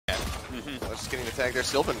Just getting the tag there.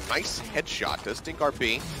 Sylvan, nice headshot. Does dink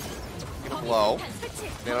RB. Get low.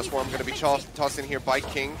 Nanoswarm going to be tossed in here by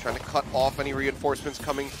King, trying to cut off any reinforcements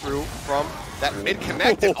coming through from that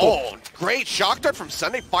mid-connect. Oh, great shock dart from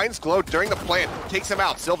Sunday. Finds Glow during the plant. Takes him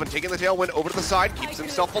out. Sylvan taking the tailwind over to the side. Keeps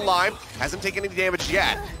himself alive. Hasn't taken any damage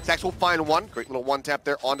yet. Stax will find one. Great little one-tap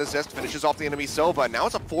there onto Zest. Finishes off the enemy Sova. Now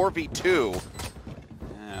it's a 4v2.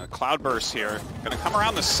 Cloudburst here. Gonna come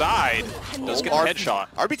around the side. Does get the headshot.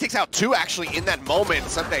 RB takes out two actually in that moment.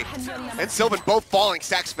 Sunday and Sylvan both falling.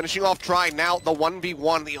 Stax finishing off try. Now the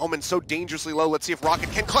 1v1. The Omen so dangerously low. Let's see if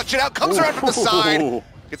Rocket can clutch it out. Comes around from the side.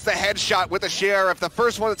 Gets the headshot with the Sheriff. The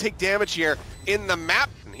first one to take damage here in the map.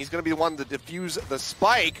 And he's gonna be the one to defuse the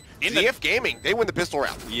spike. ZF Gaming, they win the pistol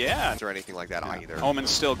round. Yeah. Or anything like that either. Omen's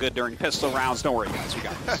still good during pistol rounds. Don't worry guys, we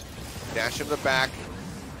got this. Dash into the back.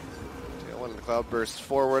 The cloud bursts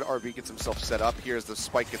forward. RB gets himself set up. Here's the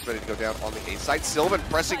spike gets ready to go down on the A side. Sylvan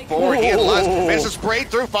pressing forward. He and Luz manages to spray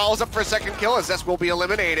through. Follows up for a second kill as Zest will be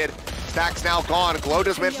eliminated. Stax now gone. Glow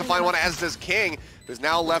does manage to find one, as does King, who's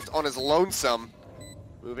now left on his lonesome.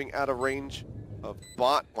 Moving out of range of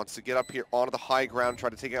bot. Wants to get up here onto the high ground. Try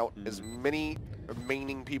to take out as many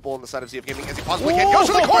remaining people on the side of ZF Gaming as he possibly can. Goes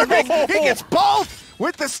for the corner pick. He gets both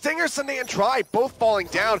with the Stinger, Sunday, and Try. Both falling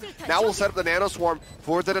down. Now we'll set up the Nanoswarm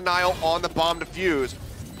for the denial on the bomb defuse.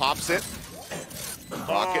 Pops it.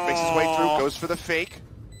 Rocket makes his way through. Goes for the fake.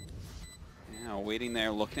 Yeah, waiting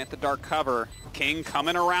there, looking at the dark cover. King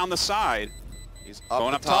coming around the side. He's up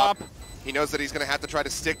going the up top. He knows that he's going to have to try to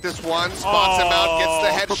stick this one. Spots him out,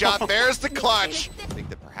 gets the headshot. There's the clutch. I think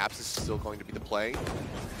that perhaps this is still going to be the play.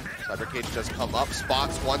 Cybercage does come up,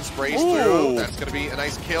 spots one, sprays through. That's going to be a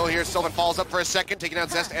nice kill here. Sylvan falls up for a second, taking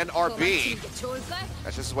out Zest and RB.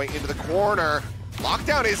 That's just his way into the corner.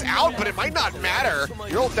 Lockdown is out, but it might not matter.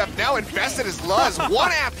 Neural Theft now invested as Luz,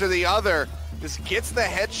 one after the other. Just gets the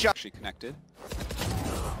headshot. She connected.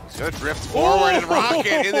 Good drift forward, and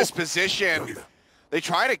Rocket in this position. They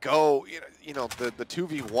try to go, you know, the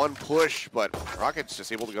 2v1 push, but Rocket's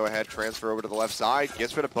just able to go ahead, transfer over to the left side,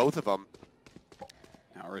 gets rid of both of them.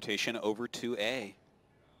 Now rotation over to A.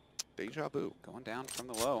 Deja vu. Going down from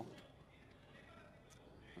the low.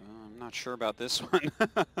 I'm not sure about this one.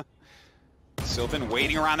 Sylvan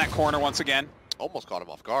waiting around that corner once again. Almost caught him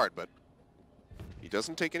off guard, but he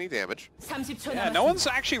doesn't take any damage. Yeah, no one's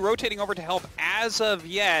actually rotating over to help as of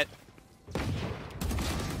yet.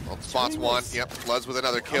 Well, spots one. Yep, Luz with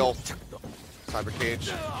another kill.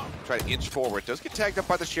 Cybercage try to inch forward. Does get tagged up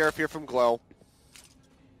by the Sheriff here from Glow.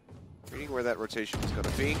 Reading where that rotation is going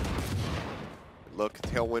to be. Look,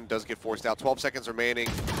 Tailwind does get forced out. 12 seconds remaining.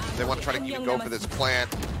 They want to try to even go for this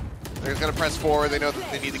plant. They're going to press forward. They know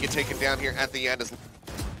that they need to get taken down here at the end. As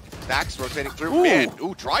Stax rotating through mid.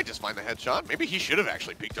 Ooh, Dry just find the headshot. Maybe he should have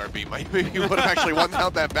actually peeked RB. Maybe he would have actually won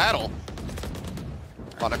out that battle.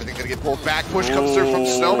 Thought everything going to get pulled back. Push comes through from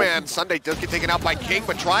Snowman. Sunday does get taken out by King,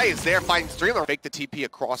 but Try is there, finds Streamer. Fake the TP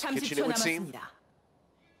across Kitchen, it would seem.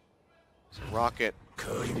 So Rocket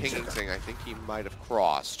pinging thing, I think he might have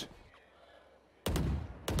crossed.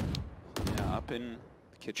 Yeah, up in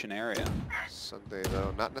the kitchen area. Sunday,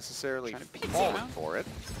 though, not necessarily falling for it.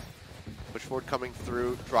 Push forward coming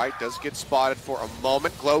through. Dry does get spotted for a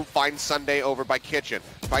moment. Glow finds Sunday over by Kitchen.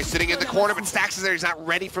 Try sitting in the corner, but Stax is there. He's not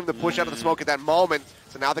ready from the push out of the smoke at that moment.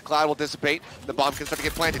 So now the cloud will dissipate. The bomb can start to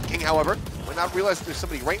get planted. King, however, might not realize there's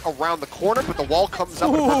somebody right around the corner, but the wall comes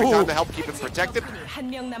up at a perfect time to help keep him protected.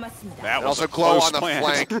 That was also Glow on the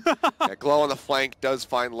flank. Yeah, Glow on the flank does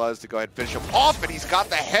find Luz to go ahead and finish him off, and he's got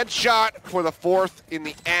the headshot for the fourth in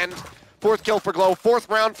the end. Fourth kill for Glow, fourth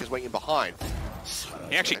round. He's waiting behind.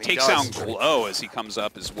 He actually takes down Glow as he comes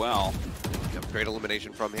up as well. Yep, great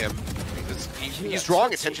elimination from him. He's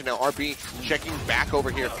drawing attention now. RB checking back over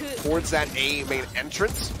here towards that A main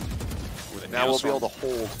entrance. Now we'll be able to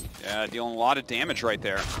hold. Yeah, dealing a lot of damage right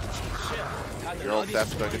there. Neural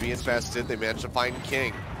Theft's going to be infested. They managed to find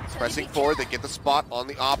King. Pressing forward, they get the spot on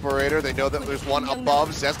the operator. They know that there's one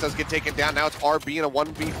above. Zest does get taken down. Now it's RB in a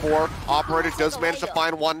 1v4. Operator does manage to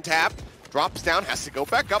find one tap. Drops down, has to go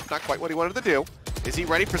back up. Not quite what he wanted to do. Is he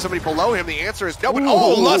ready for somebody below him? The answer is no, but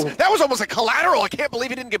oh, Luz, that was almost a collateral. I can't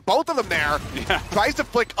believe he didn't get both of them there. Yeah. Tries to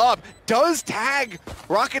flick up, does tag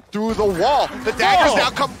Rocket through the wall. The daggers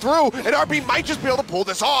now come through, and RB might just be able to pull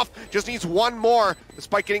this off. Just needs one more. The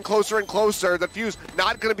spike getting closer and closer. The fuse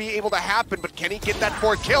not going to be able to happen, but can he get that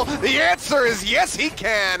fourth kill? The answer is yes, he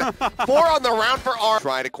can. 4 on the round for R.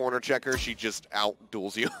 Try to corner check her, she just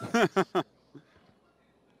out-duels you. All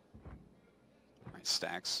right,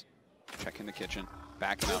 Stax. Check in the kitchen.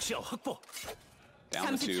 Backing up.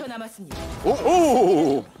 Down the tube.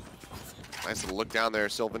 Ooh. Nice little look down there.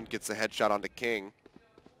 Sylvan gets the headshot onto King.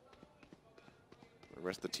 The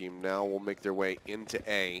rest of the team now will make their way into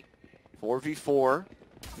A. 4v4.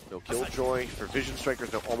 No Killjoy for Vision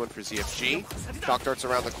Strikers, no Omen for ZFG. Shock darts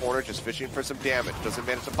around the corner, just fishing for some damage. Doesn't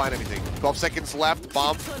manage to find anything. 12 seconds left.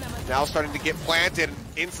 Bomb now starting to get planted. And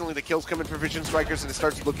instantly the kills come in for Vision Strikers, and it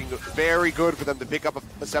starts looking very good for them to pick up a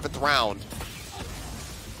 7th round.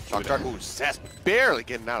 Shock dart, ooh, Zest barely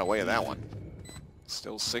getting out of the way of that one.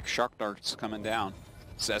 Still 6 shock darts coming down.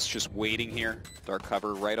 Zest just waiting here. Dark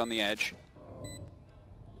cover right on the edge.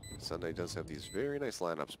 Sunday does have these very nice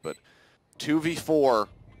lineups, but 2v4.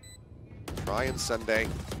 Try and Sunday.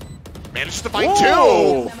 Manages to find 2!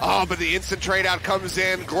 Oh, but the instant trade out comes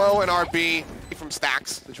in. Glow and RB from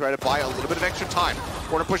stax to try to buy a little bit of extra time.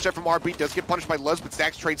 Corner push there from RB does get punished by Luz, but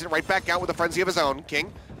stax trades it right back out with a frenzy of his own.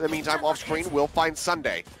 King, in the meantime, off screen, will find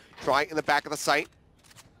Sunday. Try in the back of the site.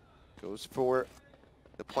 Goes for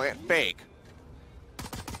the plant fake.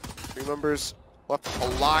 3 members left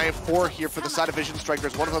alive, 4 here for the side of Vision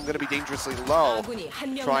Strikers. One of them going to be dangerously low.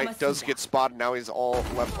 Try does get spotted. Now he's all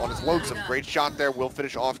left on his lonesome. Great shot there. Will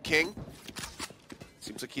finish off King.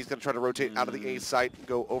 Seems like he's going to try to rotate out of the A site and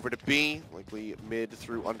go over to B, likely mid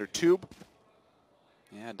through under tube.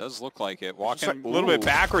 Yeah, it does look like it. Walking a little bit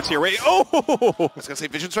backwards here. Wait, oh! I was going to say,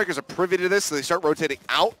 Vision Strikers are privy to this, so they start rotating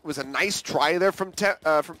out. It was a nice try there from Try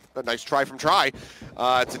to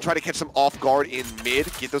try to catch them off guard in mid,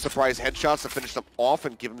 get those surprise headshots to finish them off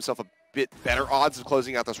and give himself a bit better odds of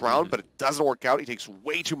closing out this round, but it doesn't work out. He takes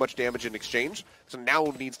way too much damage in exchange, so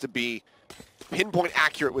now needs to be pinpoint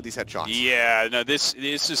accurate with these headshots. Yeah, no, this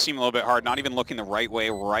just seemed a little bit hard. Not even looking the right way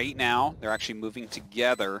right now. They're actually moving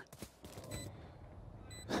together.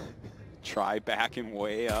 Try backing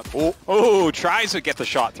way up. Oh, tries to get the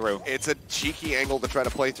shot through. It's a cheeky angle to try to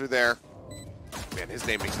play through there. Man, his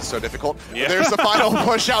name makes it so difficult. Yeah. There's the final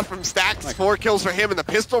push out from stax. 4 kills for him in the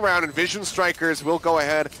pistol round, and Vision Strikers will go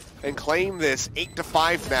ahead and claim this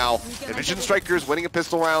 8-5 now. And Vision Strikers winning a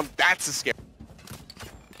pistol round, that's a scare.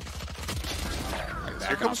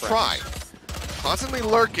 Here comes Try. Constantly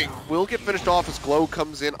lurking, will get finished off as Glow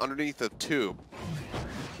comes in underneath the tube.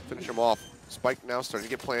 Finish him off. Spike now starting to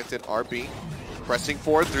get planted. RB pressing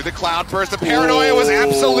forward through the cloud burst. The paranoia was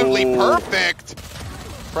absolutely perfect.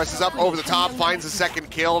 Presses up over the top, finds the 2nd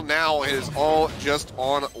kill. Now it is all just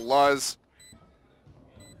on Luz.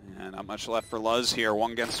 Yeah, not much left for Luz here.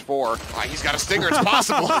 1 against 4. He's got a stinger. It's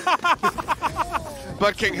possible.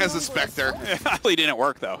 But King has a Spectre. It really didn't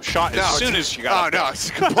work though. Shot as soon as she got. Oh no,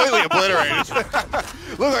 it's completely obliterated.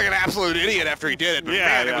 Looked like an absolute idiot after he did it. But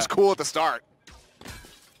man, it was cool at the start.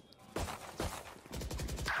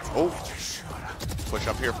 Oh, push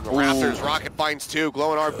up here from the rafters. Rocket finds 2.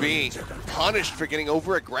 Glow and RB punished for getting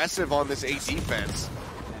over aggressive on this A defense.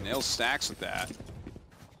 And nails stax with that.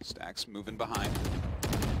 Stax moving behind.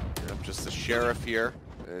 Yep, just the sheriff here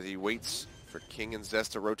as he waits for King and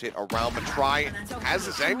Zest to rotate around, but Try has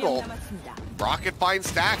his angle. Rocket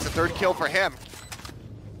finds stax, a 3rd kill for him.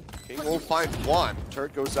 King will find 1.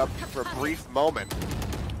 Turret goes up for a brief moment.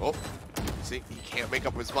 Oh, see, he can't make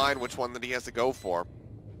up his mind which one that he has to go for.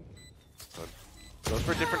 So goes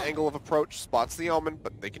for a different angle of approach, spots the Omen,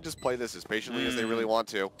 but they can just play this as patiently as they really want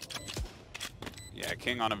to. Yeah,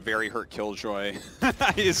 King on a very hurt Killjoy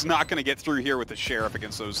is not going to get through here with the Sheriff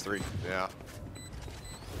against those 3. Yeah.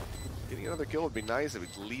 Getting another kill would be nice. It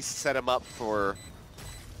would at least set him up for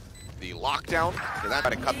the lockdown. And that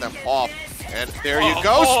try to cut them off. And there you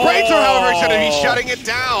go. Spray through, however, is going to be shutting it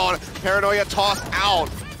down. Paranoia tossed out.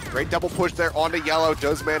 Great double push there onto yellow.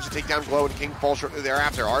 Does manage to take down Glow, and King falls shortly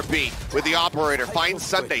thereafter. RB with the operator. Finds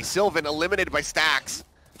Sunday. Sylvan eliminated by stax.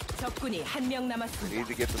 They need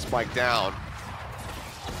to get the spike down.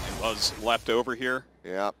 It was left over here.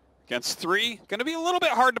 Yeah. Against 3. Going to be a little bit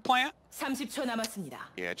hard to plant.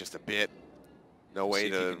 Yeah, just a bit. No way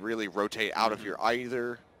to really rotate out of here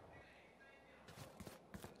either.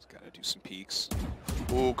 He's got to do some peeks.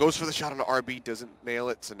 Ooh, goes for the shot on the RB, doesn't nail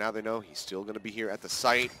it, so now they know he's still going to be here at the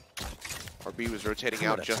site. RB was rotating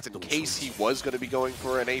out just in case he was going to be going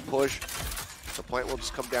for an A push. The plant will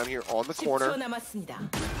just come down here on the corner.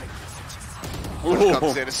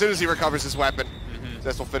 Comes in. As soon as he recovers his weapon,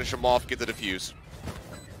 Zest will finish him off, get the defuse.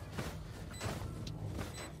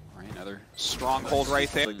 Another stronghold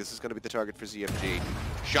right there. This is going to be the target for ZFG.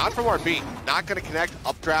 Shot from RB, not going to connect,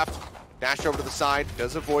 updraft. Dash over to the side,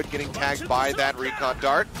 does avoid getting tagged by that recon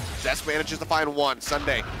dart. Zest manages to find 1.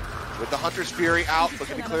 Sunday with the Hunter's Fury out,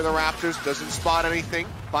 looking to clear the rafters, doesn't spot anything,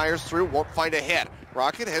 fires through, won't find a hit.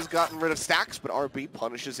 Rocket has gotten rid of stax, but RB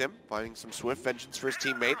punishes him, finding some swift vengeance for his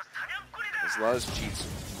teammate. As Luz cheats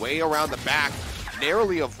way around the back,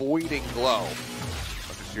 narrowly avoiding Glow.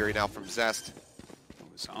 Hunter's Fury now from Zest.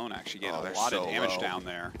 His own actually getting a lot of damage down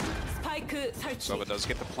there. So it does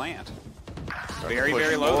get the plant. Very,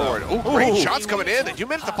 very low. Oh, great shots coming in. They do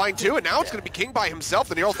manage to find two, and now it's going to be King by himself.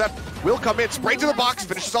 The Neural Theft will come in, spray to the box,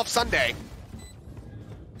 finishes off Sunday.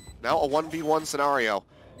 Now a 1v1 scenario.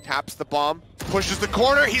 Taps the bomb, pushes the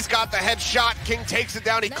corner. He's got the headshot. King takes it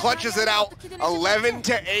down. He clutches it out.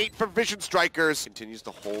 11-8 for Vision Strikers. Continues to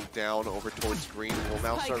hold down over towards green. Will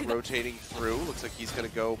now start rotating through. Looks like he's going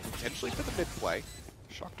to go potentially for the mid play.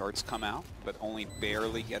 Shock darts come out, but only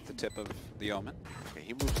barely get the tip of the Omen. Okay,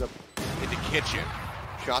 he moves up into kitchen.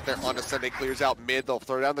 Shot there onto Sunday, clears out mid. They'll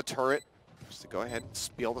throw down the turret. Just to go ahead and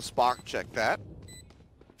spiel the spot. Check that.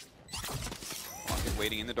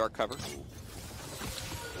 Waiting in the dark cover.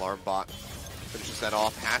 Alarm bot finishes that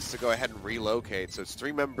off, has to go ahead and relocate. So it's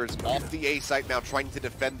three members off the A site now trying to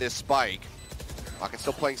defend this spike. Rocket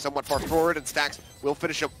still playing somewhat far forward, and Stax will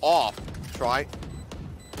finish him off. Try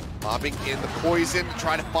lobbing in the poison to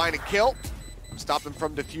try to find a kill. Stop them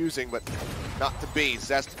from defusing, but not to be.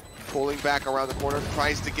 Zest pulling back around the corner,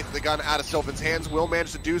 tries to get the gun out of Sylvan's hands, will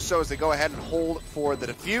manage to do so as they go ahead and hold for the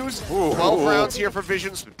defuse. 12 rounds here for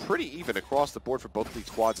Visions. Pretty even across the board for both of these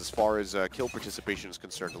squads as far as kill participation is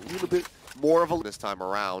concerned. A little bit more of a this time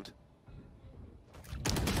around.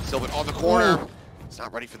 Sylvan on the corner. He's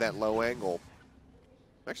not ready for that low angle.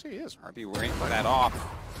 Actually, he is. RB waiting for that off.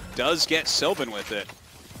 Does get Sylvan with it.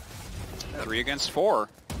 3 against 4.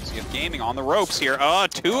 ZF Gaming on the ropes here.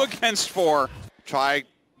 2 against 4. Try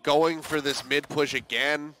going for this mid push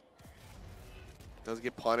again. Does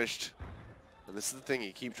get punished. And this is the thing,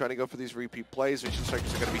 you keep trying to go for these repeat plays. Vision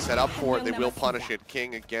Strikers are going to be set up for it. They will punish it.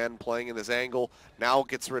 King again playing in this angle. Now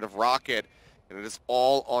gets rid of Rocket. And it is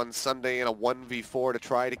all on Sunday in a 1v4 to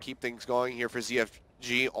try to keep things going here for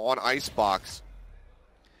ZFG on Icebox.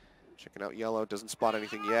 Checking out yellow, doesn't spot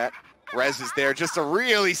anything yet. Rez is there just to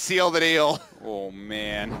really seal the deal. Oh,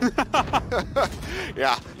 man.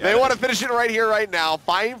 Yeah, they want to finish it right here, right now.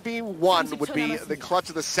 5v1 would be the clutch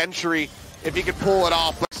of the century if he could pull it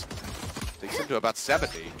off. Takes him to about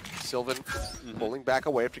 70. Sylvan pulling back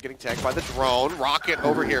away after getting tagged by the drone. Rocket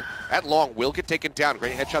over here at long will get taken down.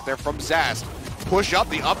 Great headshot there from Zest. Push up,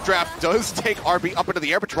 the updraft does take RB up into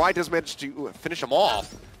the air, but Try does manage to finish him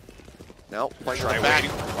off. Now playing right back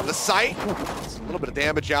on the site. It's a little bit of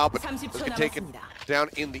damage out, but does get taken down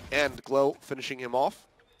in the end. Glow finishing him off.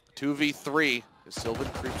 2v3 as Sylvan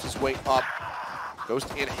creeps his way up. Ghost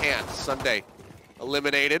in hand. Sunday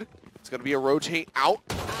eliminated. It's going to be a rotate out.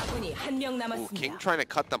 Ooh, King trying to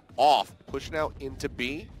cut them off. Pushing out into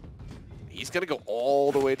B. He's going to go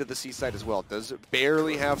all the way to the C side as well. Does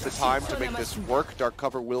barely have the time to make this work. Dark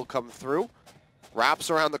cover will come through. Wraps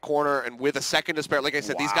around the corner, and with a second to spare, like I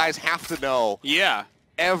said, these guys have to know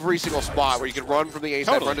every single spot where you can run from the A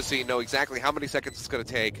side, run to C, know exactly how many seconds it's going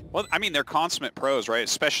to take. Well, I mean, they're consummate pros, right?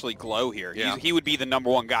 Especially Glow here. Yeah. He would be the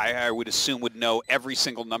 #1 guy I would assume would know every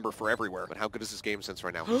single number for everywhere. But how good is his game sense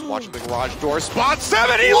right now? He's watching the garage door. Spot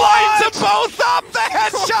 7, he lines them both up! The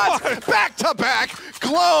headshots back to back!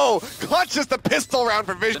 Glow clutches the pistol round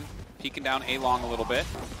for Vision. Peeking down A-long a little bit.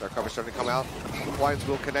 Dark cover starting to come out. Blinds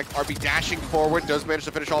will connect. RB dashing forward. Does manage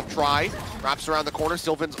to finish off Try. Wraps around the corner.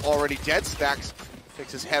 Sylvan's already dead. Stax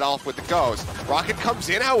takes his head off with the ghost. Rocket comes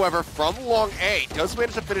in, however, from long A. Does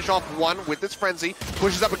manage to finish off one with this frenzy.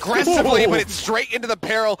 Pushes up aggressively, but it's straight into the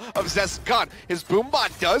barrel of Zest's gun. His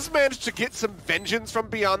boombot does manage to get some vengeance from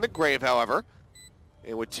beyond the grave, however.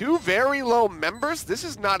 And with 2 very low members, this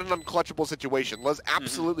is not an unclutchable situation. Luz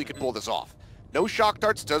absolutely could pull this off. No shock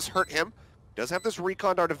darts does hurt him. Does have this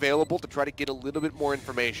recon dart available to try to get a little bit more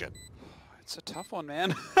information. It's a tough one,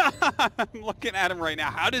 man. I'm looking at him right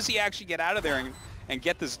now. How does he actually get out of there and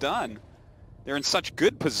get this done? They're in such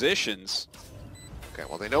good positions. Okay,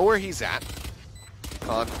 well, they know where he's at.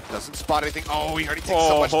 Recon doesn't spot anything. Oh, he already takes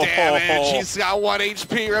so much damage. He's got 1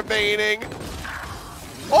 HP remaining.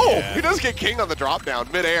 Oh, he does get King on the drop down,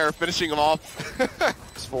 midair, finishing him off.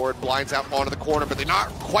 Forward, blinds out onto the corner, but they're not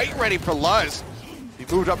quite ready for Luz. He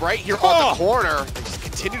moved up right here on the corner. They just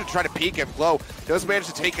continue to try to peek him. Glow does manage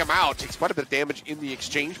to take him out. Takes quite a bit of damage in the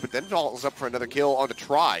exchange, but then falls up for another kill on the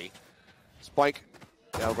Try. Spike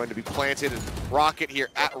now going to be planted, and Rocket here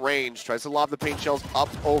at range tries to lob the paint shells up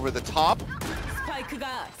over the top.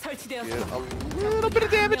 Yeah, a little bit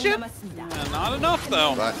of damage in. Yeah, not enough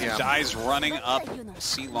though. But, yeah. Dies running up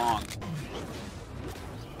C long.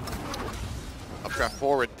 Updraft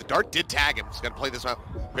forward. The dart did tag him. He's got to play this out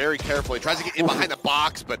very carefully. Tries to get in behind the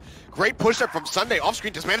box, but great push up from Sunday. Off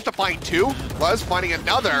screen, just managed to find 2. Luz finding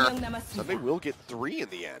another. Sunday will get 3 in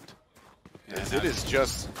the end. As it is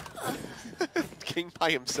just King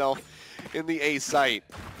by himself in the A site.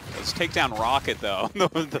 Let's take down Rocket though.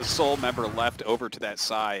 The sole member left over to that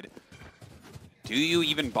side. Do you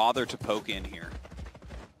even bother to poke in here?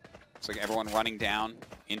 It's like everyone running down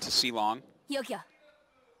into C-long. You can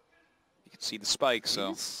see the spike,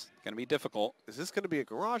 so it's going to be difficult. Is this going to be a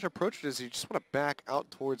garage approach, or does he just want to back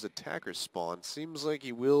out towards attacker's spawn? Seems like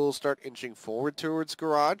he will start inching forward towards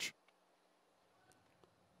garage.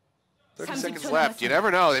 30 seconds left. You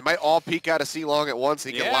never know. They might all peek out of C-long at once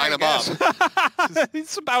and he can line them up.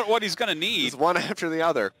 It's about what he's going to need. It's one after the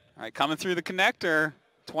other. All right, coming through the connector.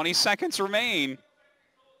 20 seconds remain.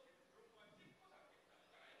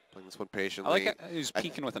 Playing this one patiently. I like it. He's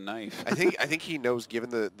peeking with a knife. I think he knows, given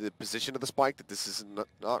the position of the spike, that this is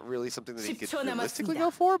not really something that he could realistically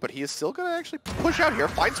go for, but he is still going to actually push out here.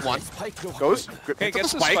 Finds one. Goes, okay,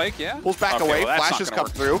 gets the spike, yeah. Pulls back away. Well, Flashes come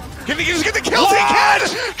work. through. Can he just get the kills? He can!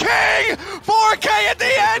 King! 4K at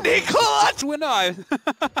the end! He clutched!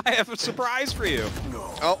 I have a surprise for you.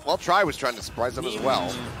 Oh, well, Try was trying to surprise them as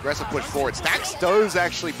well. Aggressive push forward. Stax does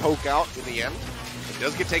actually poke out in the end. It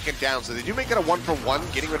does get taken down, so they do make it a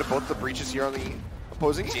 1-for-1, getting rid of both the breaches here on the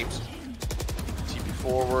opposing teams. TP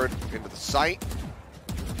forward into the site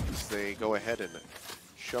as they go ahead and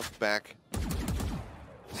shove back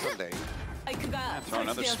Sunday. Yeah, throw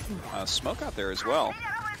another smoke out there as well.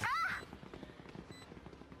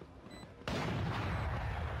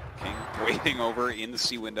 King waiting over in the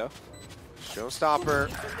C window. Showstopper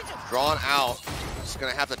drawn out. Just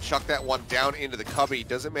going to have to chuck that one down into the cubby.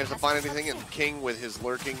 Doesn't manage to find anything, and King with his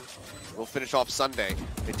lurking will finish off Sunday.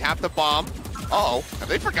 They tap the bomb. Uh-oh. Have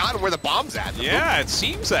they forgotten where the bomb's at? Yeah, it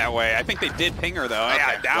seems that way. I think they did ping her, though. Okay,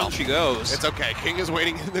 yeah, down she goes. It's okay. King is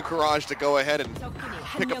waiting in the garage to go ahead and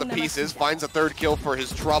pick up the pieces. Finds a third kill for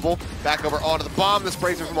his trouble. Back over onto the bomb. The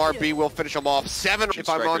sprays from RB will finish him off. 7 if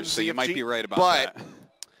I'm on ZFG. So you might be right about that.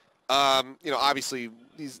 You know, obviously,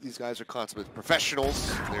 these guys are consummate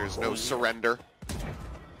professionals. There's no surrender.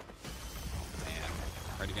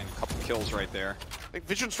 Already getting a couple kills right there. I think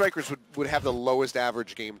Vision Strikers would have the lowest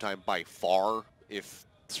average game time by far if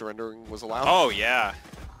surrendering was allowed. Oh, yeah.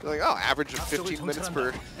 They're like, oh, average of 15 minutes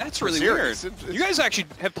per That's really weird. You guys actually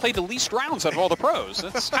have played the least rounds out of all the pros.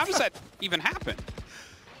 How does that even happen?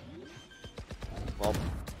 Well,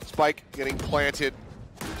 Spike getting planted.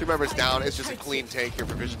 2 members down. It's just a clean take here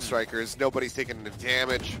for Vision Strikers. Nobody's taking any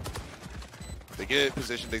damage. They get it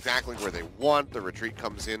positioned exactly where they want. The retreat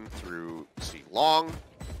comes in through C-long.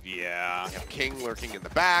 Yeah. They have King lurking in the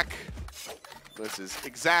back. This is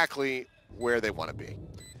exactly where they want to be.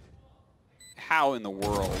 How in the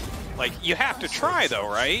world? Like, you have to try, though,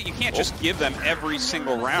 right? You can't just give them every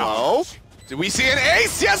single round. Oh, do we see an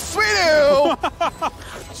ace? Yes, we do!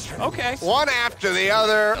 Okay. One after the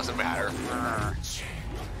other. Doesn't matter. All right,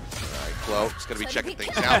 Flo, just going to be checking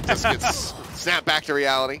things out. Just gets snapped back to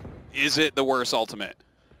reality. Is it the worst ultimate?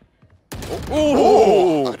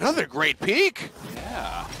 Oh, another great peek.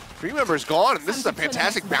 Yeah. 3 members gone, and this is a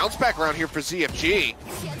fantastic bounce back round here for ZFG.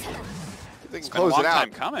 They can close it out.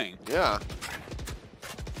 Time coming. Yeah.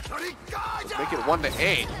 Let's make it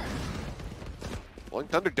 1-8. Well,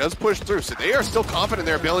 Thunder does push through, so they are still confident in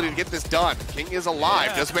their ability to get this done. King is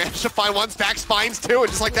alive, does manage to find one, Stax finds 2, and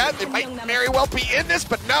just like that, they might very well be in this,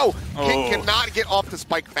 but no, King cannot get off the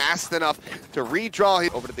spike fast enough to redraw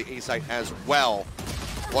him over to the A site as well.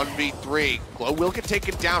 1v3, Glow will get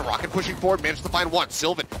taken down, Rocket pushing forward, manages to find one,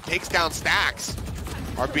 Sylvan takes down Stax.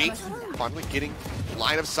 RB finally getting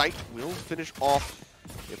line of sight, will finish off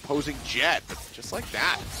the opposing Jet, but just like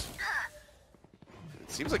that.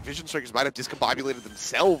 Seems like Vision Strikers might have discombobulated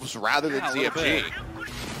themselves rather than ZFG.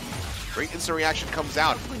 Great instant reaction comes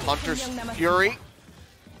out. Hunter's Fury.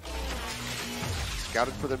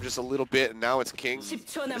 Scouted for them just a little bit, and now it's King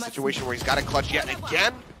in a situation where he's got to clutch yet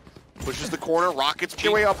again. Pushes the corner. Rockets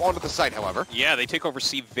their way up onto the site, however. Yeah, they take over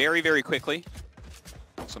C very, very quickly.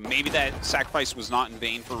 So maybe that sacrifice was not in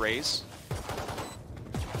vain for Raze.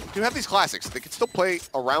 Do have these classics. They can still play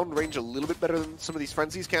around range a little bit better than some of these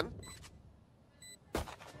frenzies can.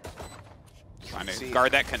 Trying to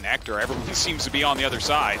guard that connector. Everyone seems to be on the other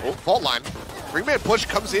side. Oh, fault line. 3-man push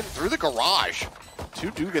comes in through the garage.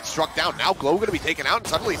 2 do get struck down. Now Glow going to be taken out, and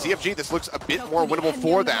suddenly ZFG, this looks a bit more winnable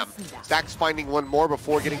for them. Stax finding one more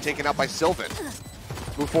before getting taken out by Sylvan.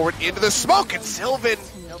 Move forward into the smoke, and Sylvan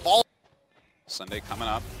falls. Sunday coming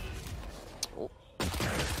up. Oh.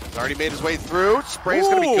 He's already made his way through. Spray's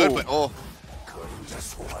going to be good, but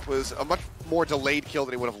was a much more delayed kill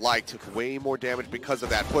than he would have liked. Took way more damage because of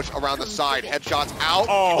that. Push around the side. Headshots out.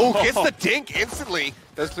 Oh, gets the dink instantly.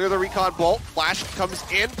 Does clear the recon bolt. Flash comes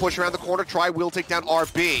in. Push around the corner. Try will take down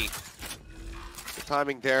RB. Good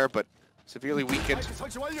timing there, but severely weakened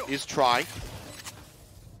is Try.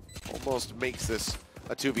 Almost makes this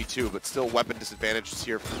a 2v2, but still weapon disadvantages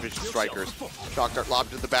here for the Vision Strikers. Shock Dart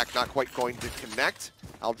lobbed into the back, not quite going to connect.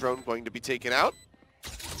 Aldrone going to be taken out.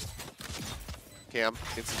 Cam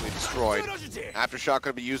instantly destroyed. Aftershock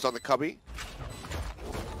going to be used on the Cubby.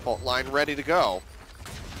 Fault line ready to go.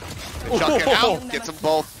 And chuck it out, gets them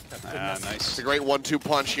both. Nice. It's a great 1-2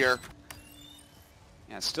 punch here.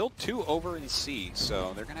 Yeah, still 2 over in C,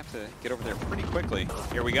 so they're going to have to get over there pretty quickly.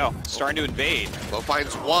 Here we go, starting to invade. Low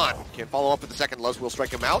finds 1. Can't follow up with the second. Luz will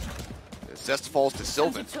strike him out. Zest falls to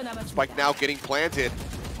Sylvan. Spike now getting planted.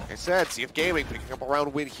 Like I said, CF Gaming picking up a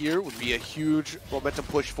round win here would be a huge momentum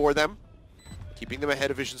push for them. Keeping them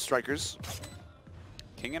ahead of Vision Strikers.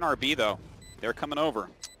 King and RB, though, they're coming over.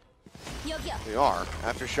 They are.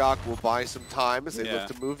 Aftershock will buy some time as they look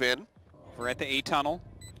to move in. We're at the A tunnel,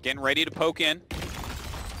 getting ready to poke in.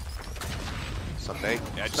 Sunday.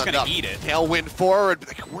 Yeah, just gonna eat it. Tailwind forward.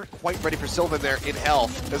 They weren't quite ready for Sylvan there in hell.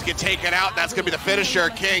 Does get taken out. That's gonna be the finisher.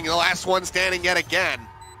 King, the last one standing yet again.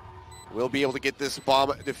 We'll be able to get this bomb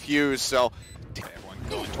defused. So everyone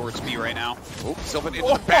going towards B right now. Oh, Sylvan into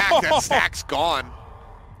the back. That stack's gone.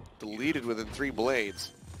 Deleted within 3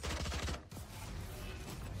 blades.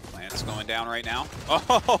 Plan's going down right now.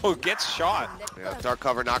 Oh, gets shot. Yeah, dark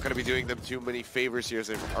cover not going to be doing them too many favors here.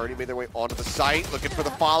 So they've already made their way onto the site, looking for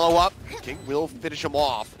the follow-up. King will finish him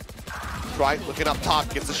off. Try looking up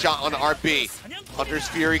top, gets a shot on RB. Hunter's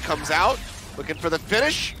Fury comes out, looking for the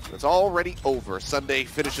finish. It's already over. Sunday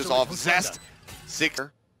finishes off Zest.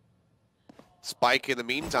 Zigger. Spike in the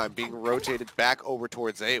meantime being rotated back over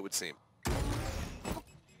towards A, it would seem.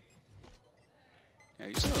 Yeah,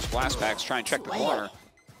 you see those blast packs try and check the corner.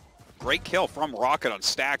 Great kill from Rocket on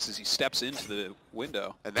stax as he steps into the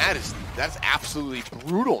window. And that's absolutely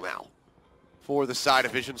brutal now for the side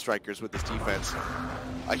of Vision Strikers with this defense.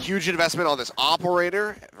 A huge investment on this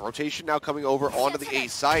operator. Rotation now coming over onto the A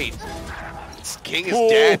site. King is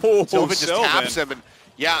dead. Sylvan just taps him. And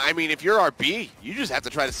yeah, I mean, if you're RB, you just have to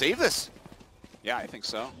try to save this. Yeah, I think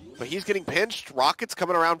so. But he's getting pinched. Rocket's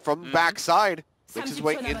coming around from the backside. Makes his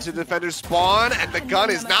way into the defender's spawn, and the gun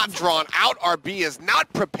is not drawn out. RB is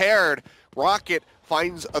not prepared. Rocket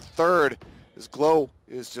finds a third. His Glow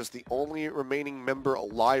is just the only remaining member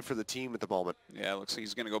alive for the team at the moment. Yeah, it looks like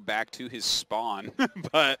he's going to go back to his spawn,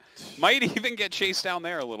 but might even get chased down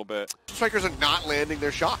there a little bit. Strikers are not landing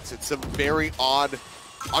their shots. It's some very odd,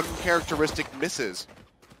 uncharacteristic misses.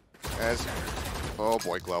 As, oh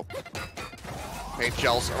boy, Glow. Paint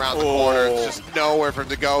shells around the corner. It's just nowhere for him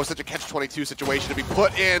to go. Such a catch-22 situation to be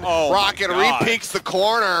put in. Rocket re-peeks the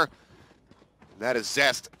corner. And that is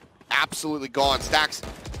Zest. Absolutely gone. Stax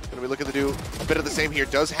going to be looking to do a bit of the same here.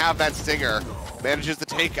 Does have that stinger. Manages to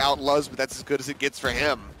take out Luz, but that's as good as it gets for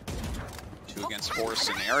him. 2 against 4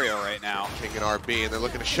 scenario right now. King and RB, and they're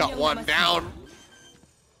looking to shut one down.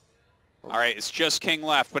 All right, it's just King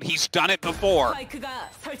left, but he's done it before.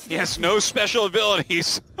 He has no special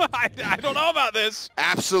abilities. I don't know about this.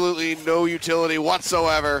 Absolutely no utility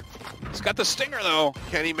whatsoever. He's got the stinger, though.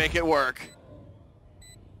 Can he make it work?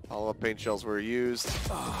 Follow-up paint shells were used.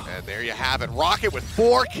 And there you have it. Rocket with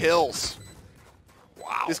 4 kills.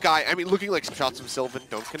 Wow. This guy, I mean, looking like some shots from Sylvan.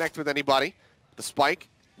 Don't connect with anybody. The spike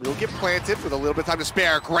will get planted with a little bit of time to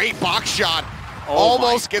spare. Great box shot.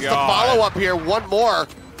 Almost gets the follow-up here. One more.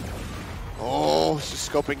 Oh, he's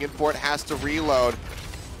just scoping in for it, has to reload.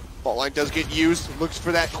 Fault line does get used, looks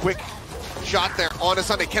for that quick shot there on a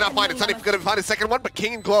Sunday. Cannot find it. Sunday going to find a second one, but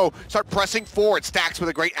King and Glow start pressing forward. Stax with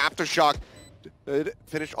a great aftershock.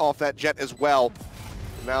 Finish off that jet as well.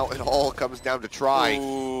 Now it all comes down to try.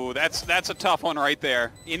 Ooh, that's a tough one right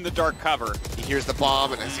there. In the dark cover. He hears the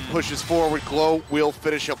bomb, and as he pushes forward, Glow will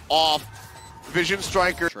finish him off. Vision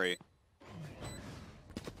Striker. Straight.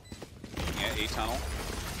 Yeah, A tunnel.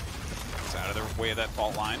 Out of the way of that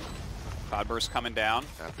fault line. Cloudburst coming down.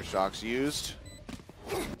 Aftershocks used.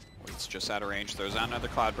 It's just out of range. Throws out another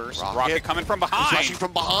Cloudburst. Rocket coming from behind. He's rushing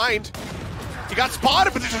from behind. He got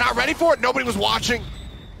spotted, but they're not ready for it. Nobody was watching.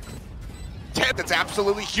 Tenz, that's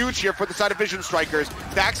absolutely huge here for the side of Vision Strikers.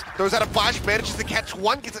 Dax throws out a flash, manages to catch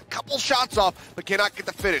one, gets a couple shots off, but cannot get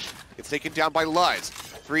the finish. It's taken down by Luz.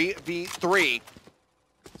 3v3.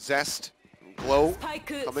 Zest, Glow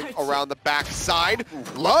coming around the back side.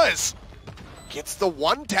 Luz gets the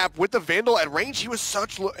one tap with the Vandal at range. He was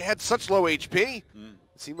had such low HP. It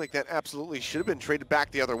seemed like that absolutely should have been traded back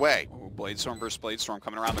the other way. Ooh, Bladestorm versus Bladestorm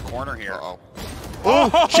coming around the corner here.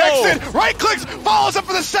 Oh, checks it, right clicks, follows up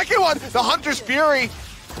for the second one. The Hunter's Fury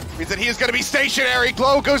means that he is going to be stationary.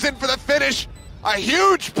 Glow goes in for the finish. A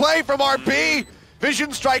huge play from RB.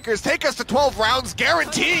 Vision Strikers take us to 12 rounds,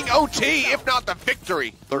 guaranteeing OT, if not the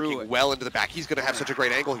victory. Lurking well into the back. He's going to have such a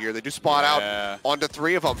great angle here. They do spot out onto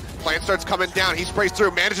 3 of them. Plant starts coming down. He sprays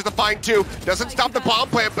through, manages to find 2. Doesn't stop the bomb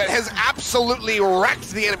plant, but has absolutely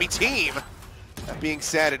wrecked the enemy team. That being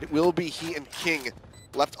said, it will be he and King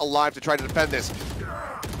left alive to try to defend this.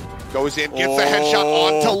 Goes in, gets the headshot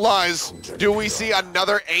onto Luz. Do we see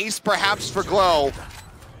another ace perhaps for Glow?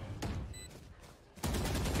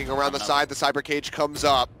 King around the side, the cyber cage comes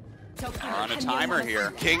up. We're on a timer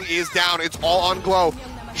here. King is down, it's all on Glow.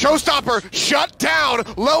 Showstopper, shut down,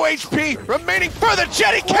 low HP, remaining for the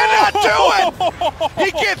jet, he cannot do it!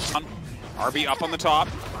 He gets... RB up on the top.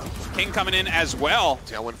 King coming in as well.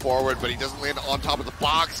 Tailwind forward, but he doesn't land on top of the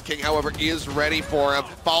box. King, however, is ready for him.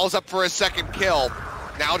 Follows up for a second kill.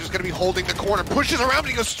 Now just gonna be holding the corner, pushes around, but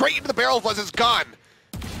he goes straight into the barrel of Luz's gun.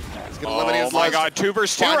 He's gonna eliminate his my God, 2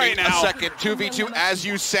 versus 2 right now. A second, 2v2 as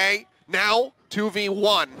you say. Now,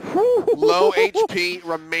 2v1. Low HP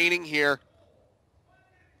remaining here.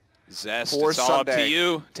 Zest, it's all up to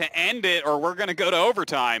you to end it, or we're gonna go to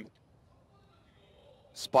overtime.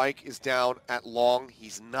 Spike is down at long.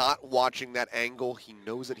 He's not watching that angle. He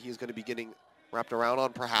knows that he is gonna be getting wrapped around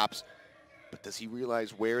on perhaps. But does he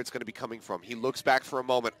realize where it's going to be coming from? He looks back for a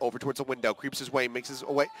moment, over towards a window, creeps his way, makes his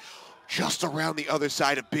way just around the other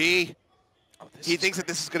side of B. He thinks that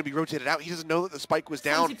this is going to be rotated out. He doesn't know that the spike was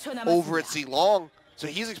down over at C long, so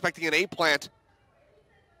he's expecting an A plant.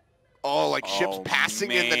 Oh, like ships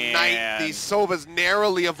passing in the night. These Sovas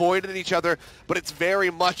narrowly avoided each other, but it's very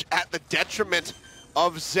much at the detriment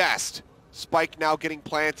of Zest. Spike now getting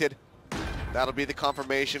planted. That'll be the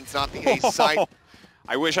confirmation. It's not the ace site.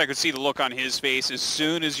 I wish I could see the look on his face as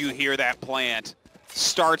soon as you hear that plant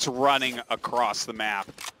starts running across the map.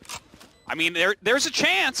 I mean, there's a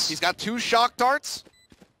chance. He's got 2 shock darts.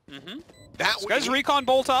 This guy's recon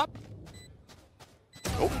bolt up.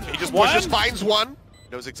 Oh, he just pushes, finds one.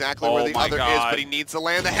 Knows exactly where the other is, but he needs to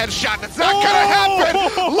land the headshot, and it's not gonna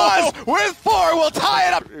happen. Luz with 4 will tie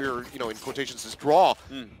it up. Or, you know, in quotations, his draw.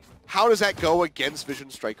 How does that go against Vision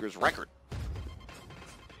Striker's record?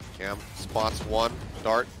 Cam spots 1,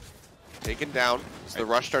 dart, taken down. As the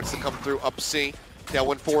rush starts to come through up C.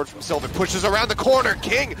 Tailwind forward from Sylvan, pushes around the corner.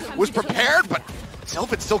 King was prepared, but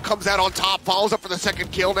Sylvan still comes out on top, follows up for the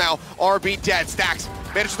second kill now. RB dead, Stax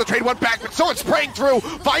manages to trade one back, but so it's spraying through,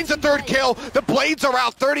 finds a 3rd kill. The blades are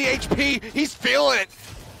out, 30 HP, he's feeling it.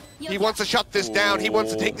 He wants to shut this down, he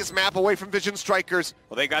wants to take this map away from Vision Strikers.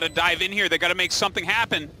 Well, they gotta dive in here, they gotta make something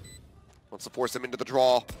happen. Wants to force them into the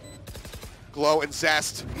draw. Glow and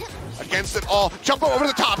Zest against it all. Jump over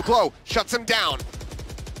the top. Glow shuts him down.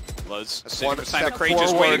 Luz sitting beside the crate,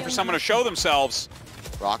 just waiting for someone to show themselves.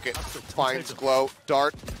 Rocket finds Glow.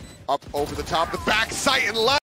 Dart up over the top. The back sight and left.